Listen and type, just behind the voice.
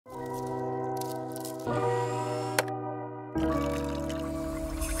Hello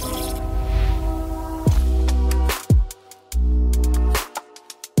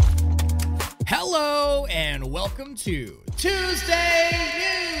and welcome to Tuesday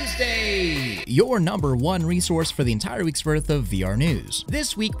Newsday, your #1 resource for the entire week's worth of VR news.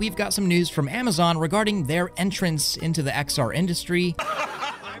 This week we've got some news from Amazon regarding their entrance into the XR industry.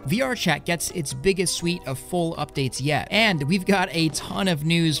 VR Chat gets its biggest suite of full updates yet, and we've got a ton of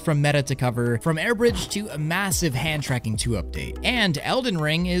news from Meta to cover, from Airbridge to a massive hand tracking 2 update, and Elden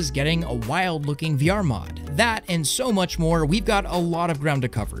Ring is getting a wild looking VR mod. That and so much more, we've got a lot of ground to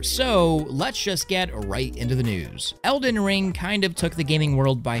cover, so let's just get right into the news. Elden Ring kind of took the gaming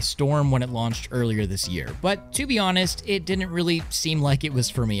world by storm when it launched earlier this year, but to be honest, it didn't really seem like it was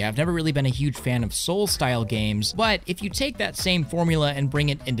for me. I've never really been a huge fan of Souls-style games, but if you take that same formula and bring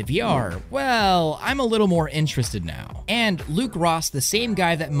it into VR, well, I'm a little more interested now. And Luke Ross, the same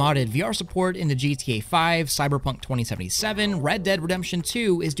guy that modded VR support into GTA 5, Cyberpunk 2077, Red Dead Redemption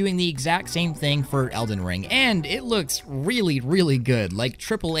 2, is doing the exact same thing for Elden Ring, and it looks really, really good, like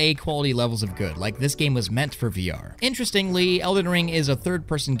AAA quality levels of good, like this game was meant for VR. Interestingly, Elden Ring is a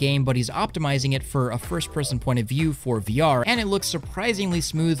third-person game, but he's optimizing it for a first-person point of view for VR, and it looks surprisingly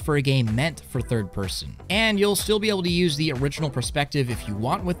smooth for a game meant for third-person. And you'll still be able to use the original perspective if you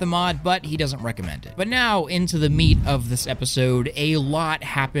want with the mod, but he doesn't recommend it. But now, into the meat of this episode, a lot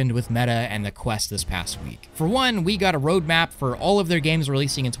happened with Meta and the Quest this past week. For one, we got a roadmap for all of their games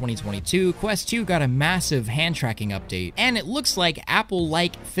releasing in 2022, Quest 2 got a massive hand tracking update, and it looks like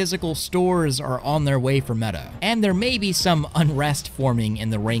Apple-like physical stores are on their way for Meta. And there may be some unrest forming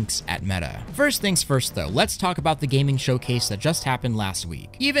in the ranks at Meta. First things first though, let's talk about the gaming showcase that just happened last week.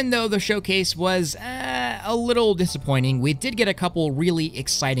 Even though the showcase was a little disappointing, we did get a couple really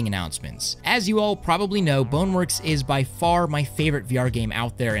exciting announcements. As you all probably know, Boneworks is by far my favorite VR game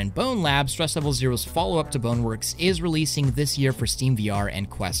out there, and Bone Lab, Stress Level Zero's follow-up to Boneworks, is releasing this year for Steam VR and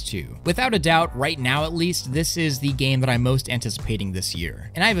Quest 2. Without a doubt, right now at least, this is the game that I'm most anticipating this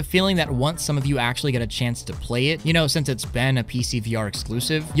year. And I have a feeling that once some of you actually get a chance to play it, you know, since it's been a PC VR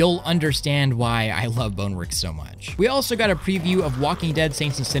exclusive, you'll understand why I love Boneworks so much. We also got a preview of Walking Dead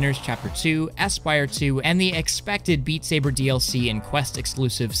Saints and Sinners Chapter 2, Aspire 2, and the expected Beat Saber DLC and Quest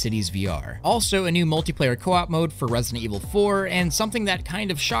exclusive Cities VR. Also, a new multiplayer co-op mode for Resident Evil 4, and something that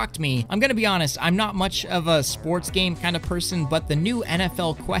kind of shocked me. I'm gonna be honest, I'm not much of a sports game kind of person, but the new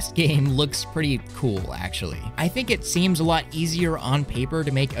NFL Quest game looks pretty cool, actually. I think it seems a lot easier on paper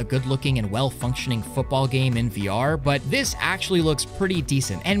to make a good-looking and well-functioning football game in VR, but this actually looks pretty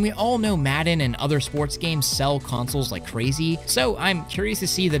decent, and we all know Madden and other sports games sell consoles like crazy, so I'm curious to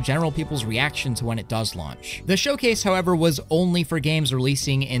see the general people's reaction to when it does launch. The showcase, however, was only for games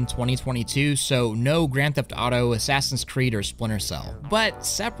releasing in 2022, so no Grand Theft Auto, Assassin's Creed, or Splinter Cell. But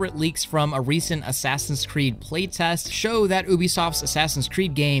separate leaks from a recent Assassin's Creed playtest show that Ubisoft's Assassin's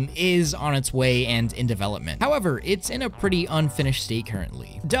Creed game is on its way and in development. However, it's in a pretty unfinished state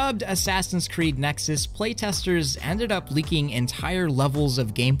currently. Dubbed Assassin's Creed Nexus, playtesters ended up leaking entire levels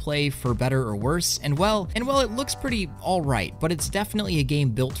of gameplay for better or worse, and well, it looks pretty alright, but it's definitely a game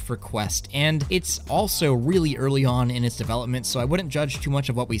built for Quest, and it's also really early on in its development, so I wouldn't judge too much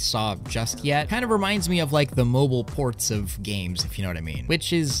of what we saw just yet. Kind of reminds me of like the mobile ports of games, if you know what I mean,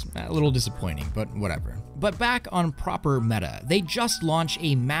 which is a little disappointing, but whatever. But back on proper Meta, they just launched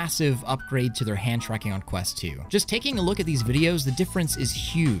a massive upgrade to their hand tracking on Quest 2. Just taking a look at these videos, the difference is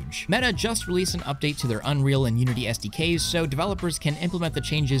huge. Meta just released an update to their Unreal and Unity SDKs so developers can implement the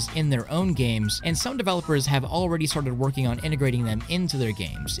changes in their own games, and some developers have already started working on integrating them into their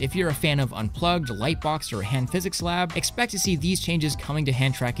games. If you're a fan of Unplugged, Lightbox, or Hand Physics Lab, expect to see these changes coming to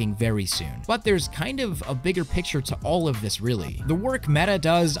hand tracking very soon. But there's kind of a bigger picture to all of this, really. The work Meta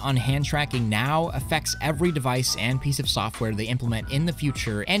does on hand tracking now affects every device and piece of software they implement in the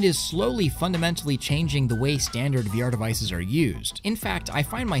future, and is slowly fundamentally changing the way standard VR devices are used. In fact, I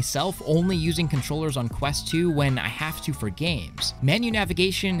find myself only using controllers on Quest 2 when I have to for games. Menu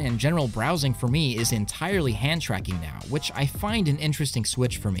navigation and general browsing for me is entirely hand tracking now, which I find an interesting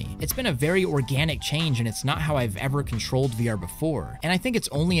switch for me. It's been a very organic change, and it's not how I've ever controlled VR before, and I think it's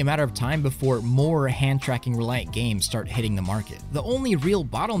only a matter of time before more hand tracking reliant games start hitting the market. The only real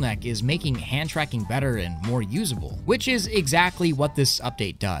bottleneck is making hand tracking better and more usable, which is exactly what this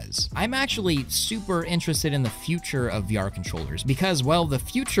update does. I'm actually super interested in the future of VR controllers because, well, the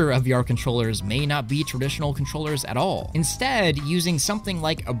future of VR controllers may not be traditional controllers at all. Instead, using something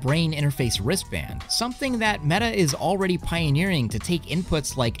like a brain interface wristband, something that Meta is already pioneering to take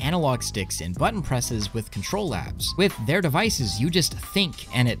inputs like analog sticks and button presses with control labs. With their devices, you just think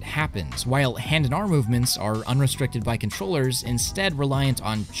and it happens, while hand and arm movements are unrestricted by controllers, instead reliant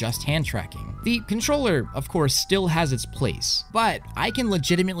on just hand tracking. The controller, of course, still has its place, but I can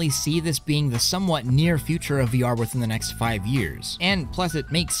legitimately see this being the somewhat near future of VR within the next 5 years. And plus,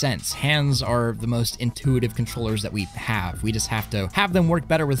 it makes sense. Hands are the most intuitive controllers that we have. We just have to have them work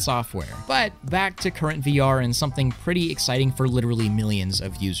better with software. But back to current VR and something pretty exciting for literally millions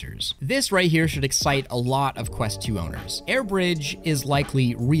of users. This right here should excite a lot of Quest 2 owners. AirBridge is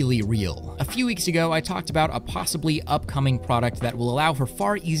likely really real. A few weeks ago, I talked about a possibly upcoming product that will allow for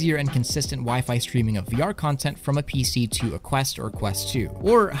far easier and consistent Wi-Fi streaming of VR content from a PC to a Quest or Quest 2,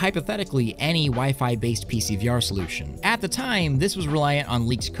 or hypothetically any Wi-Fi based PC VR solution. At the time, this was reliant on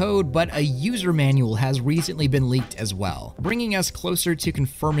leaked code, but a user manual has recently been leaked as well, bringing us closer to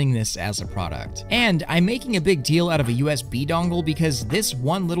confirming this as a product. And I'm making a big deal out of a USB dongle because this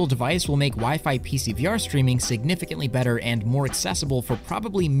one little device will make Wi-Fi PC VR streaming significantly better and more accessible for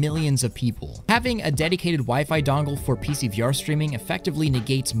probably millions of people. Having a dedicated Wi-Fi dongle for PC VR streaming effectively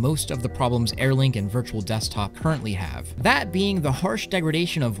negates most of the problems Airlink and Virtual Desktop currently have, that being the harsh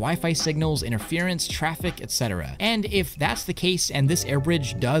degradation of Wi-Fi signals, interference, traffic, etc. And if that's the case and this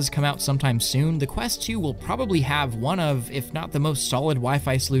AirBridge does come out sometime soon, the Quest 2 will probably have one of, if not the most solid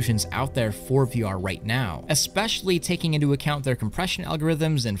Wi-Fi solutions out there for VR right now, especially taking into account their compression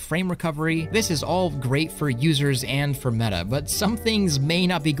algorithms and frame recovery. This is all great for users and for Meta, but some things may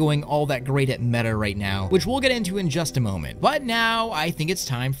not be going all that great at Meta right now, which we'll get into in just a moment. But now I think it's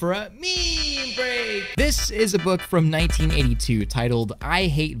time for a meme break. This is a book from 1982 titled I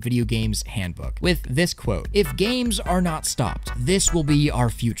Hate Video Games Handbook, with this quote: "If games are not stopped, this will be our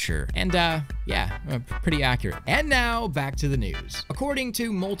future." And yeah, pretty accurate. And now back to the news. According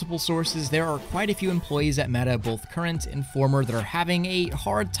to multiple sources, there are quite a few employees at Meta, both current and former, that are having a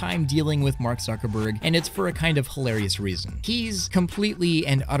hard time dealing with Mark Zuckerberg, and it's for a kind of hilarious reason. He's completely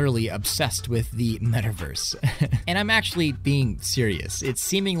and utterly obsessed with the metaverse. And I'm actually being serious. It's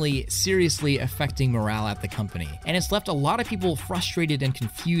seemingly seriously affecting morale at the company, and it's left a lot of people frustrated and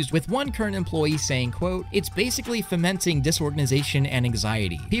confused, with one current employee saying, quote, "It's basically fomenting disorganization and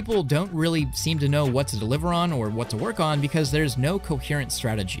anxiety. People don't really seem to know what to deliver on or what to work on because there's no coherent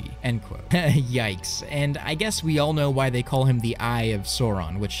strategy," end quote. Yikes. And I guess we all know why they call him the Eye of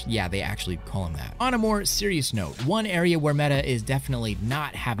Sauron, which, yeah, they actually call him that. On a more serious note, one area where Meta is definitely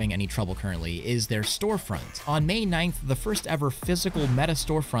not having any trouble currently is their storefront. On May 9th, the first ever physical Meta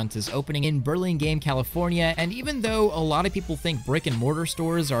storefront is opening in Burlingame, California, and even though a lot of people think brick and mortar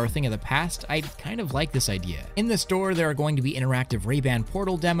stores are a thing of the past, I kind of like this idea. In the store, there are going to be interactive Ray-Ban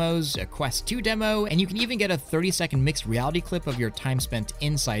Portal demos, a Quest 2 demo, and you can even get a 30-second mixed reality clip of your time spent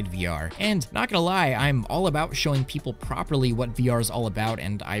inside VR. And not gonna lie, I'm all about showing people properly what VR is all about,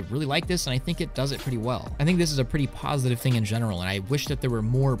 and I really like this, and I think it does it pretty well. I think this is a pretty positive thing in general, and I wish that there were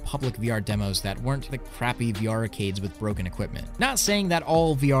more public VR demos that weren't the crappy VR arcades with broken equipment. Not saying that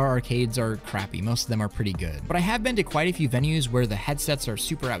all VR arcades are crappy, most of them are pretty good, but I have been to quite a few venues where the headsets are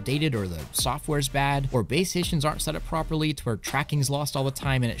super outdated, or the software's bad, or base stations aren't set up properly to where tracking's lost all the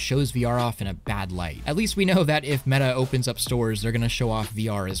time and it shows VR off in a bad light. At least we know that if Meta opens up stores, they're gonna show off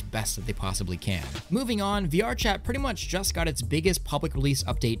VR as best that they possibly can. Moving on, VRChat pretty much just got its biggest public release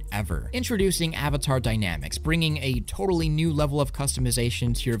update ever, introducing Avatar Dynamics, bringing a totally new level of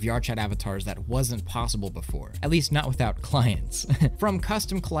customization to your VRChat avatars that wasn't possible before, at least not without clients. From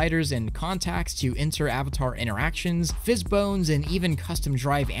custom colliders and contacts to inter-avatar interactions, fizzbones, and even custom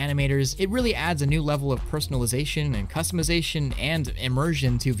drive animators, it really adds a new level of personalization and customization and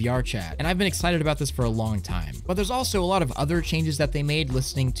immersion to VRChat, and I've been excited about this for a long time. But there's also a lot of other changes that they made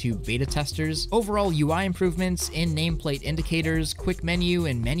listening to beta testers, overall UI improvements, in-nameplate indicators, quick menu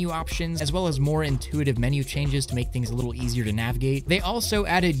and menu options, as well as more intuitive menu changes to make things a little easier to navigate. They also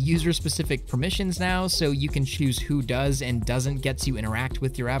added user-specific permissions now, so you can choose who does and doesn't get to interact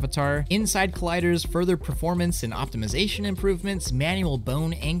with your avatar. Inside colliders, further performance and optimization improvements, manual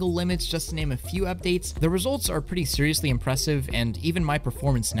bone angle limits, just to name a few updates. The results are pretty seriously impressive, and even my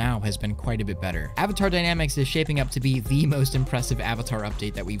performance now has been quite a bit better. Avatar Dynamics is shaping up to be the most impressive avatar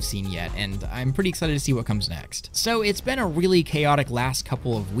update that we've seen yet, and I'm pretty excited to see what comes next. So it's been a really chaotic last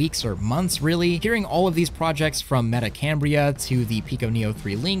couple of weeks or months, really, hearing all of these projects from Meta Cambria to the Pico Neo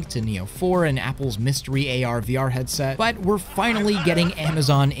 3 Link to Neo 4 and Apple's mystery AR VR headset, but we're finally getting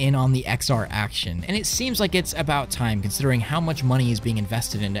Amazon in on the XR action, and it seems like it's about time considering how much money is being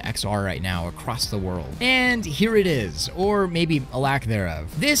invested into XR right now across the world. And here it is, or maybe a lack thereof.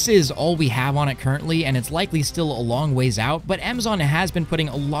 This is all we have on it currently, and it's likely still a long ways out, but Amazon has been putting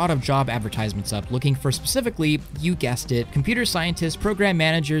a lot of job advertisements up looking for specifically, you guessed it, computer scientists, program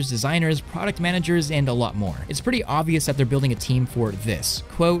managers, designers, product managers, and a lot more. It's pretty obvious that they're building a team for this,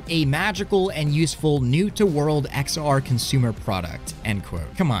 quote, a magical and useful new-to-world XR consumer product, end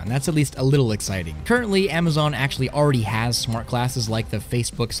quote. Come on, that's at least a little exciting. Currently, Amazon actually already has smart glasses like the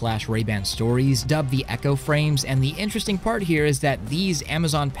Facebook/Ray-Ban Stories, dubbed the Echo Frames, and the interesting part here is that these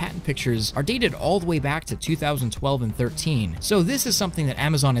Amazon patent pictures are dated all the way back to 2012 and 13, so this is something that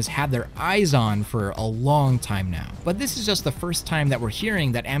Amazon has had their eyes on for a long time now. But this is just the first time that we're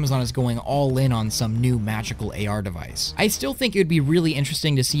hearing that Amazon is going all in on some new magical AR device. I still think it would be really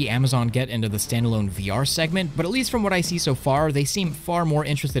interesting to see Amazon get into the standalone VR segment, but at least from what I see so far, they seem far more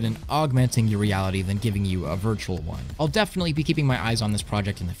interested in augmenting your reality than giving you a virtual one. I'll definitely be keeping my eyes on this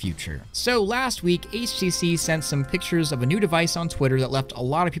project in the future. So last week, HTC sent some pictures of a new device on Twitter that left a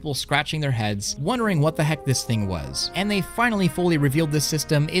lot of people scratching their heads, wondering what the heck this thing was. And they finally fully revealed this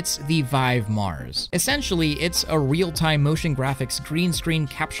system. It's the VIVE Mars. Essentially, it's a real-time motion graphics green screen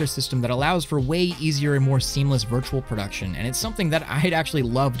capture system that allows for way easier and more seamless virtual production, and it's something that I'd actually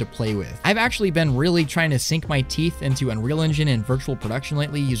love to play with. I've actually been really trying to sink my teeth into Unreal Engine and virtual production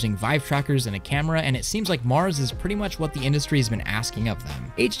lately using Vive trackers and a camera, and it seems like Mars is pretty much what the industry has been asking of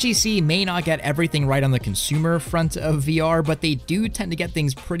them. HTC may not get everything right on the consumer front of VR, but they do tend to get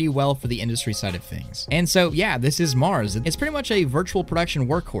things pretty well for the industry side of things. And so yeah, this is Mars. It's pretty much a virtual production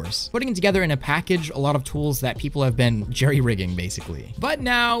workhorse, putting together in a package a lot of tools that people have been jerry-rigging basically. But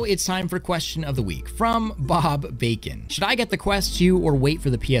now it's time for question of the week from Bob Bacon. Should I get the Quest 2 or wait for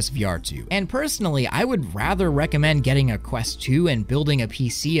the PSVR 2? And personally, I would rather recommend getting a Quest 2 and building a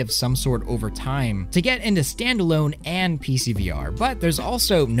PC of some sort over time to get into standalone and PC VR, but there's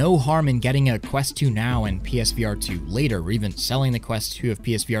also no harm in getting a Quest 2 now and PSVR 2 later, or even selling the Quest 2 if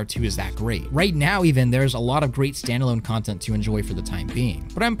PSVR 2 is that great. Right now even, there's a lot of great standalone content to enjoy for the time being,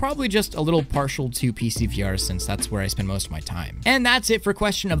 but I'm probably just a little partial to PC VR since that's where I spend most of my time. And that's it for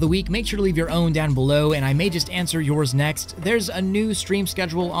question of the week. Make sure to leave your own down below, and I may just answer yours next. There's a new stream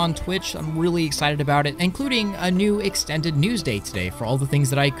schedule on Twitch. I'm really excited about it, including a new extended Newsday today for all the things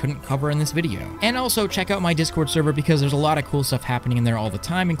that I couldn't cover in this video. And also check out my Discord server because there's a lot of cool stuff happening in there all the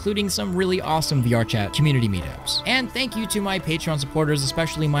time, including some really awesome VR chat community meetups. And thank you to my Patreon supporters,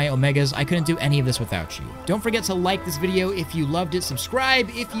 especially my Omegas. I couldn't do any of this without you. Don't forget to like this video if you loved it, subscribe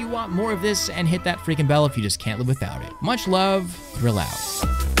if you want more of this, and hit that freaking bell if you just can't live without it. Much love, Thrill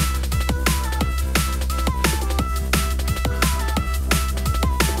out.